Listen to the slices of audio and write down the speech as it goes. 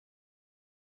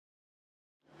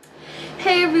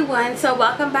everyone, so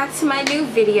welcome back to my new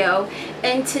video,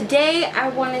 and today I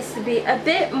want us to be a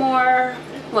bit more,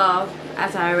 well,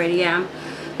 as I already am,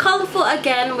 colorful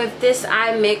again with this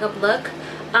eye makeup look.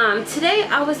 Today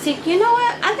I was thinking, you know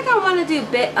what, I think I want to do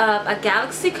a bit of a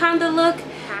galaxy kind of look,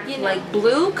 like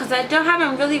blue, because I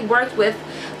haven't really worked with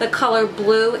the color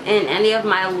blue in any of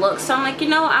my looks, so I'm like, you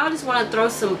know, I just want to throw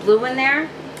some blue in there.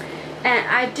 And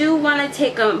I do want to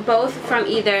take them both from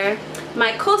either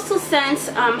my Coastal Scents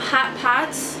Hot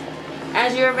Pots,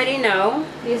 as you already know.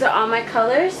 These are all my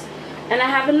colors. And I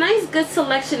have a nice good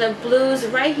selection of blues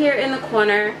right here in the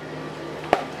corner.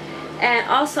 And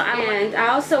also, I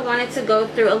also wanted to go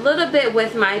through a little bit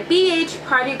with my BH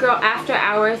Party Girl After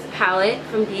Hours palette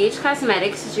from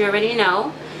Bhcosmetics, as you already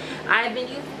know. I've been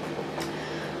using...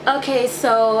 Okay,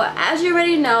 so as you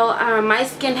already know, my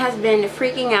skin has been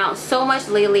freaking out so much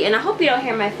lately, and I hope you don't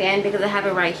hear my fan because I have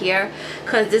it right here,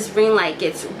 because this ring light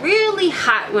gets really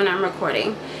hot when I'm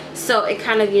recording, so it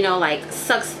kind of, you know, like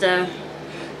sucks the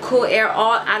cool air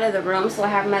all out of the room. So I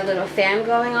have my little fan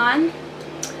going on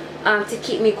to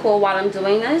keep me cool while I'm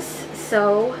doing this.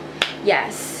 So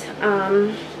yes,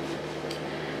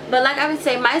 but like I would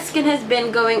say, my skin has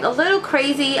been going a little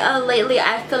crazy lately.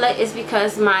 I feel like it's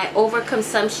because my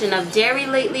overconsumption of dairy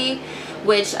lately,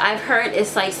 which I've heard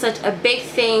is like such a big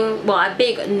thing, well, a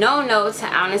big no-no to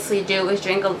honestly do, is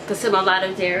consume a lot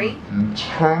of dairy.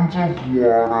 Tons of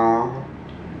water.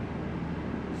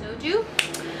 Soju?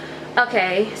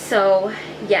 Okay, so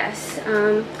yes.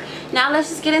 Now let's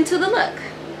just get into the look.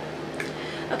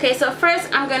 Okay, so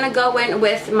first I'm gonna go in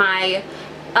with my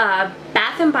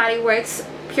Bath & Body Works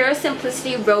Pure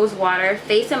Simplicity Rose Water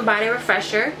Face and Body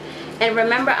Refresher. And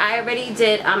remember, I already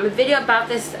did a video about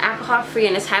this, alcohol free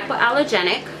and it's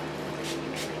hypoallergenic.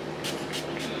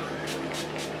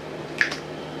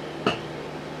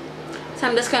 So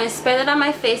I'm just going to spread it on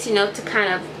my face, you know, to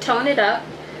kind of tone it up,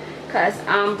 because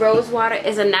rose water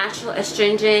is a natural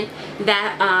astringent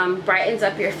that brightens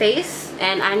up your face,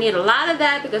 and I need a lot of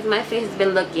that because my face has been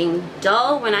looking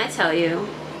dull when I tell you.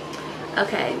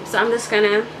 Okay, so I'm just going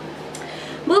to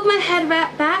move my head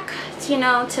wrap back, you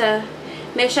know, to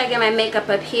make sure I get my makeup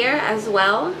up here as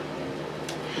well.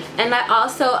 And I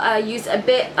also use a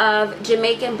bit of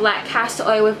Jamaican black castor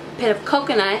oil with a bit of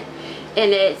coconut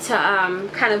in it to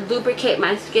kind of lubricate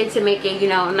my skin to make it, you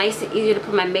know, nice and easy to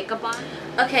put my makeup on.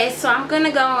 Okay, so I'm going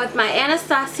to go with my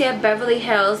Anastasia Beverly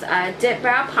Hills Dip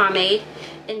Brow Pomade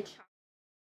in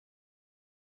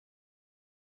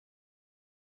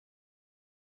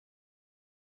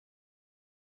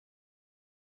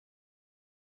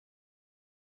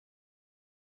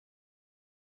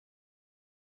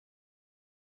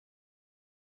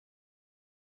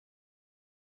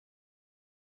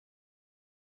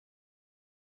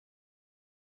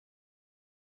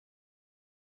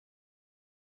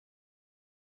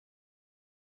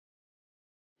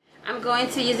I'm going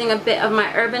to using a bit of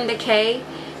my Urban Decay,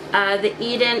 the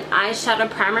Eden Eyeshadow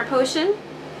Primer Potion.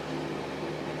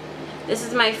 This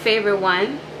is my favorite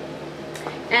one.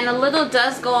 And a little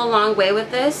does go a long way with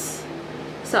this.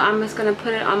 So I'm just going to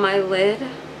put it on my lid.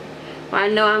 Well, I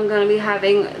know I'm going to be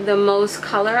having the most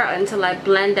color until I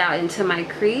blend out into my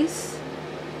crease.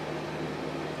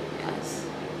 Yes.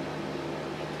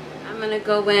 I'm going to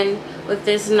go in with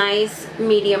this nice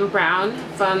medium brown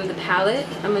from the palette.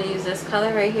 I'm going to use this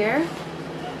color right here.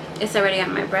 It's already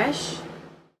on my brush.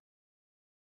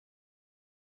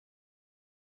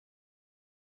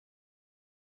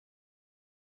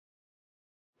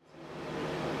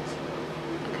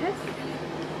 Okay.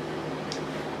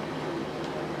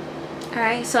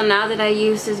 Alright, so now that I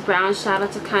use this brown shadow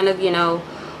to kind of, you know,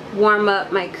 warm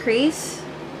up my crease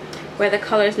where the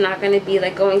color is not going to be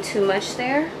like going too much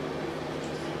there.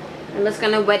 I'm just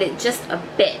going to wet it just a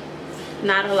bit,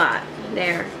 not a lot.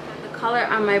 There. The color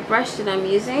on my brush that I'm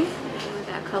using, with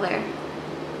that color.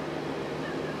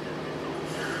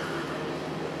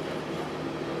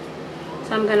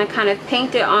 So I'm going to kind of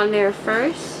paint it on there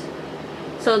first,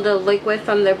 so the liquid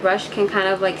from the brush can kind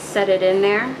of like set it in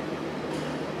there.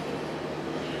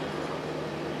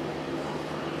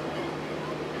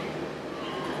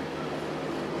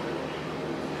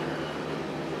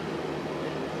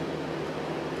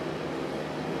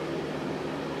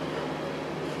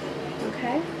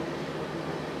 Okay.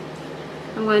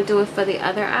 I'm going to do it for the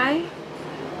other eye.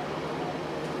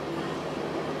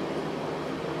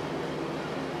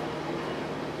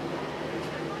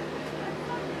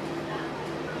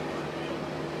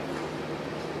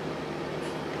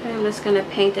 Okay, I'm just going to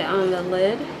paint it on the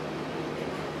lid.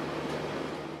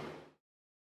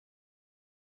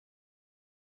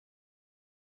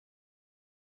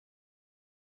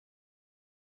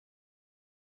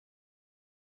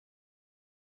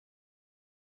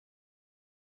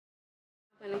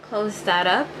 I'm going to close that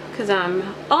up because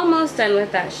I'm almost done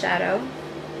with that shadow.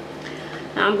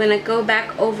 Now I'm going to go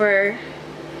back over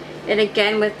it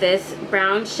again with this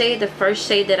brown shade, the first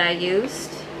shade that I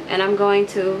used, and I'm going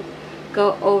to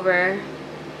go over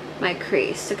my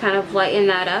crease to kind of lighten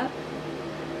that up.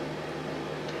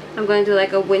 I'm going to do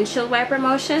like a windshield wiper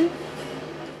motion.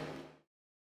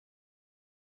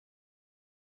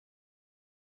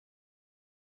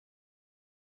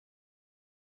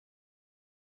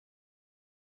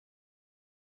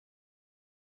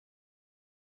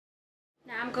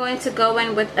 Now I'm going to go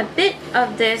in with a bit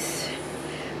of this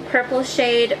purple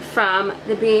shade from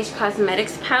the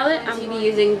Bhcosmetics palette. I'm going to be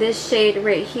using this shade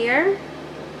right here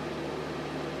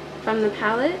from the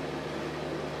palette.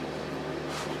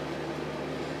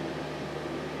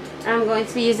 I'm going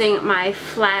to be using my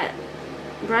flat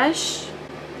brush.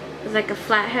 It's like a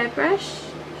flathead brush.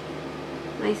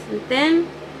 Nice and thin.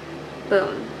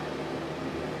 Boom.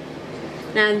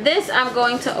 Now this I'm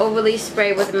going to overly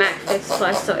spray with MAC Fix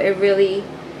Plus so it really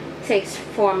takes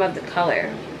form of the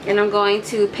color. And I'm going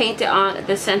to paint it on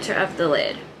the center of the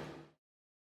lid.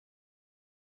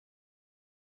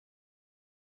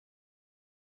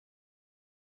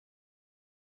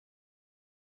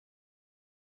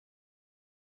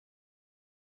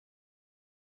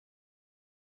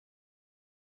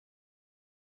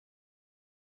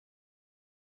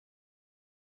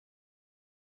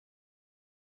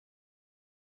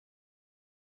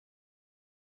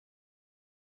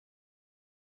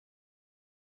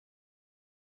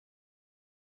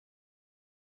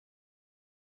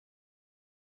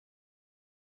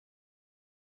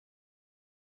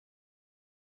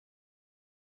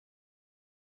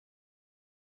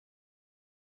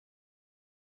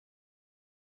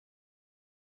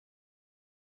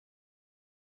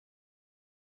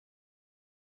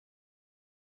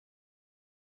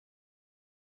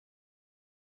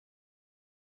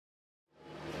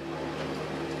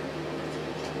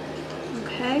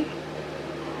 Okay.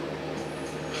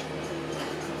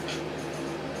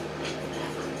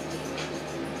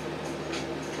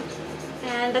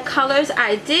 And the colors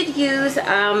I did use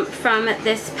from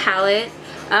this palette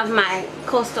of my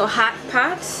Coastal Hot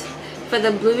Pots, for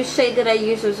the blue shade that I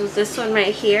used was this one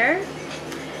right here.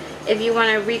 If you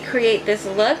want to recreate this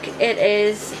look, it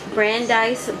is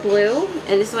Brandeis Blue,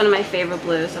 and this is one of my favorite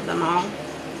blues of them all.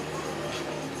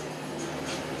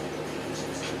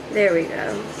 There we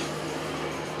go.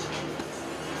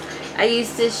 I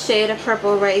use this shade of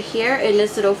purple right here in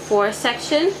this little 4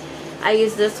 section. I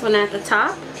use this one at the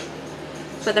top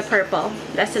for the purple.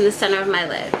 That's in the center of my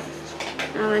lid.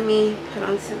 Now let me put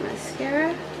on some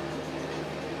mascara.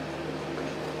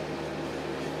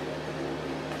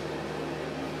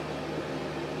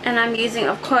 And I'm using,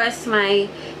 of course, my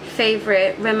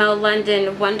favorite Rimmel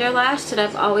London Wonder Lash that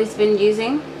I've always been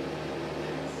using.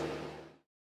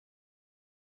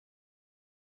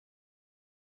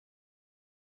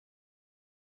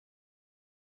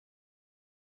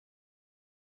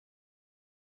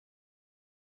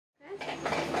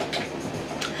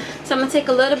 So I'm going to take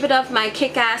a little bit of my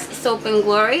Kick-Ass Soap and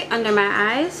Glory under my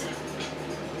eyes.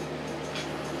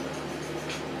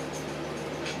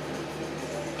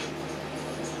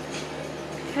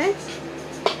 Okay.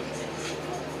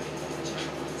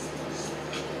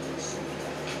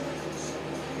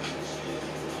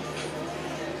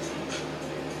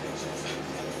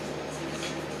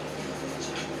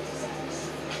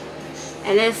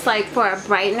 And it's like for a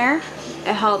brightener.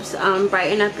 It helps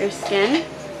brighten up your skin.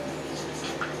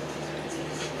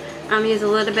 I'm using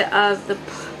a little bit of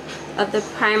the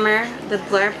primer, the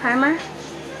Blur primer,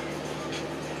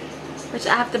 which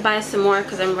I have to buy some more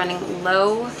because I'm running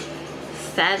low.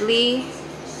 Sadly,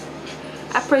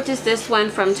 I purchased this one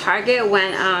from Target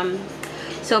when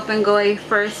Soap and Glory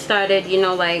first started, you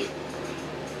know, like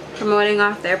promoting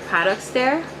off their products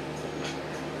there.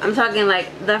 I'm talking like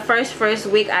the first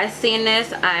week I seen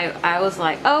this, I was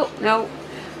like, oh no,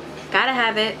 gotta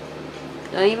have it.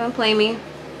 Don't even play me.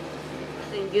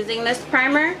 Using this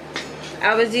primer,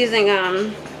 I was using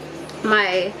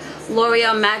my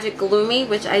L'Oreal Magic Gloomy,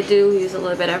 which I do use a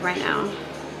little bit of right now.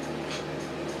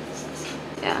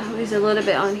 Yeah, I'll use a little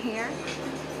bit on here.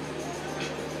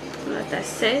 Let that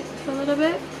sit for a little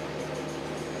bit.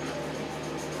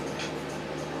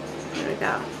 There we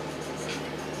go.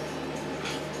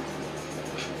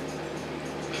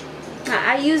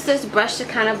 Now, I use this brush to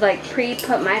kind of like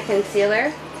pre-put my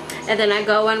concealer. And then I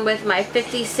go in with my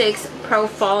 56 Pro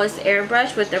Flawless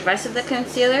Airbrush with the rest of the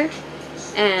concealer.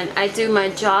 And I do my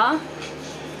jaw.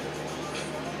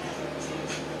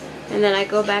 And then I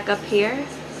go back up here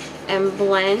and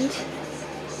blend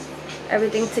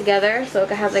everything together so it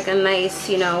can have like a nice,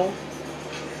 you know,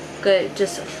 good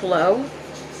just flow.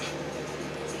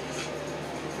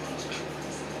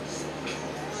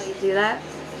 You do that.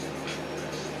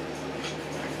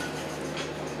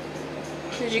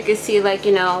 As you can see, like,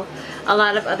 you know, a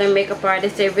lot of other makeup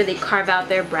artists, they really carve out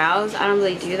their brows. I don't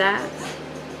really do that.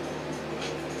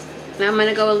 Now I'm going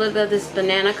to go a little bit of this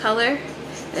banana color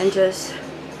and just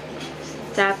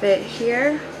dab it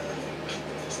here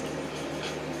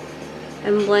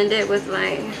and blend it with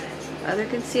my other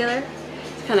concealer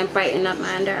to kind of brighten up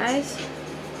my under eyes.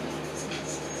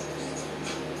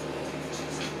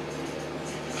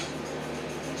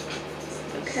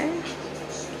 Okay.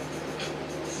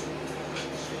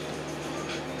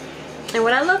 And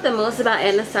what I love the most about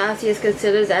Anastasia's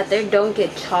concealers is that they don't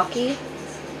get chalky.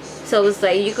 So it's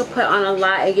like you could put on a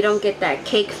lot and you don't get that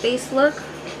cake face look,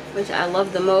 which I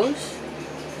love the most.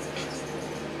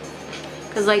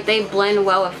 Because like they blend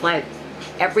well with like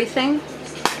everything.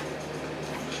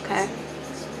 Okay.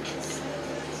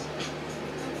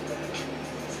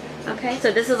 Okay,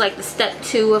 so this is like the step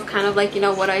 2 of kind of like, you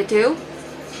know, what I do.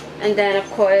 And then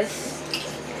of course,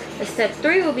 the step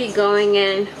 3 will be going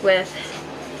in with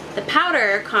the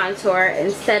powder contour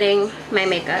and setting my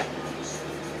makeup.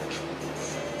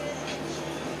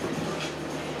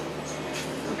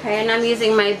 Okay, and I'm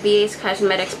using my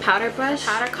Bhcosmetics powder brush,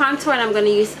 powder contour, and I'm going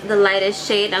to use the lightest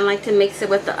shade. I like to mix it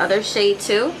with the other shade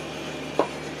too.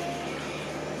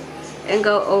 And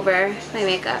go over my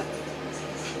makeup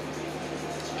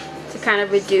to kind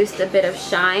of reduce the bit of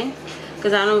shine,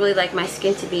 because I don't really like my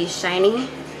skin to be shiny.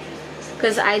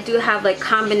 Because I do have like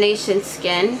combination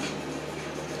skin,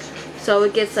 so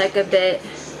it gets like a bit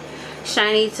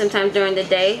shiny sometimes during the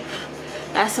day.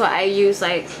 That's why I use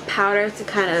like powder to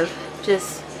kind of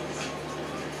just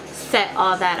set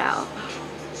all that out.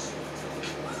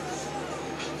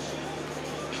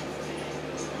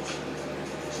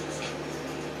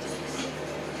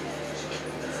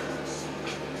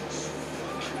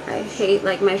 I hate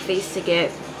like my face to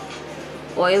get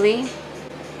oily.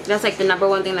 That's like the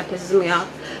 #1 thing that pisses me off.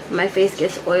 My face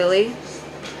gets oily.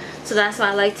 So that's why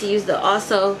I like to use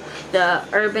also the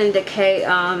Urban Decay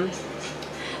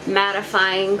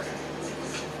mattifying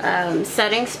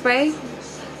setting spray,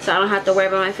 so I don't have to worry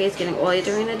about my face getting oily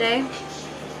during the day.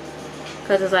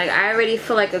 Because it's like I already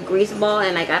feel like a grease ball,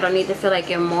 and like I don't need to feel like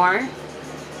it more.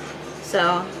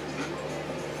 So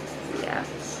yeah.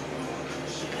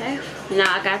 Okay,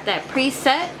 now I got that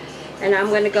preset, and I'm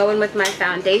going to go in with my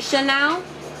foundation now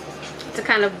to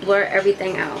kind of blur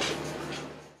everything out.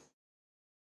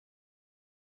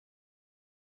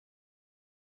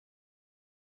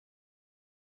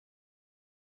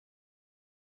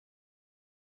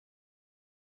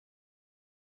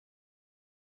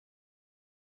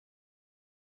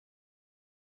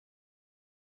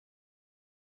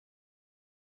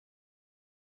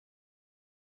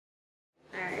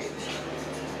 Alright,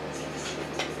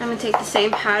 I'm going to take the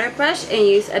same powder brush and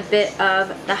use a bit of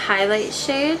the highlight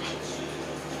shade,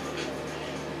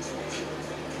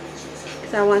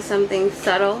 because I want something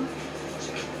subtle.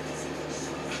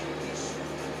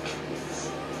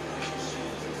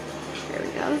 There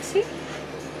we go, see?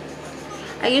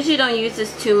 I usually don't use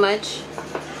this too much,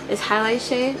 this highlight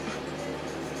shade,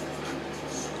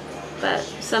 but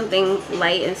something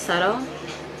light and subtle,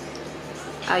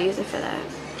 I'll use it for that.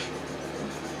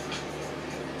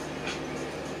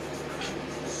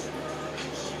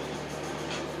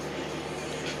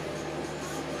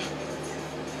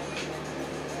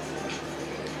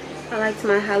 I like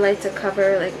my highlight to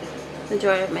cover like the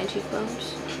majority of my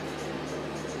cheekbones.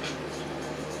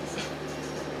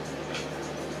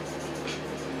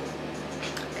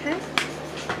 Okay.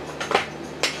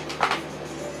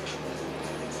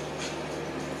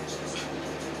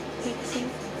 Take the same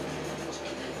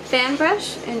fan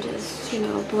brush and just, you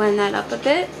know, blend that up a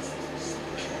bit.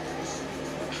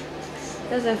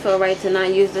 Doesn't feel right to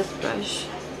not use this brush.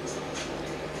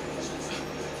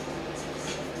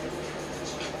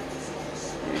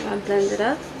 I blend it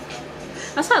up.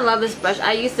 That's why I love this brush.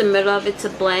 I use the middle of it to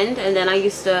blend, and then I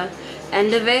use the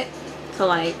end of it to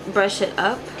like brush it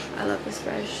up. I love this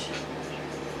brush.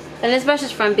 And this brush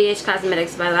is from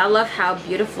Bhcosmetics, by the way. I love how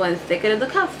beautiful and thick it is.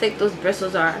 Look how thick those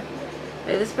bristles are.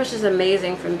 Like, this brush is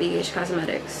amazing from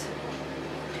Bhcosmetics.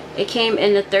 It came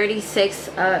in the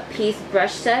 36 piece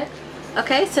brush set.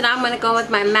 Okay, so now I'm going to go with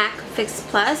my MAC Fix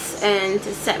Plus and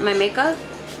to set my makeup.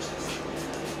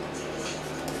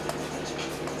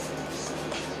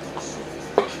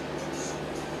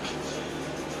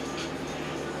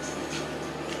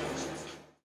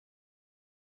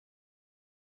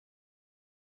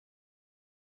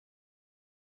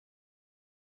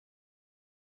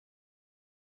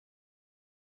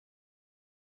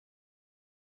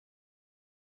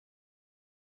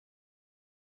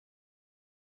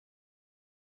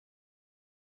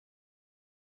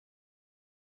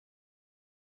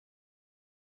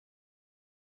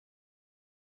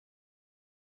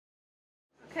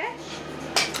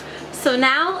 So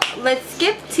now let's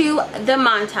skip to the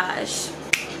montage.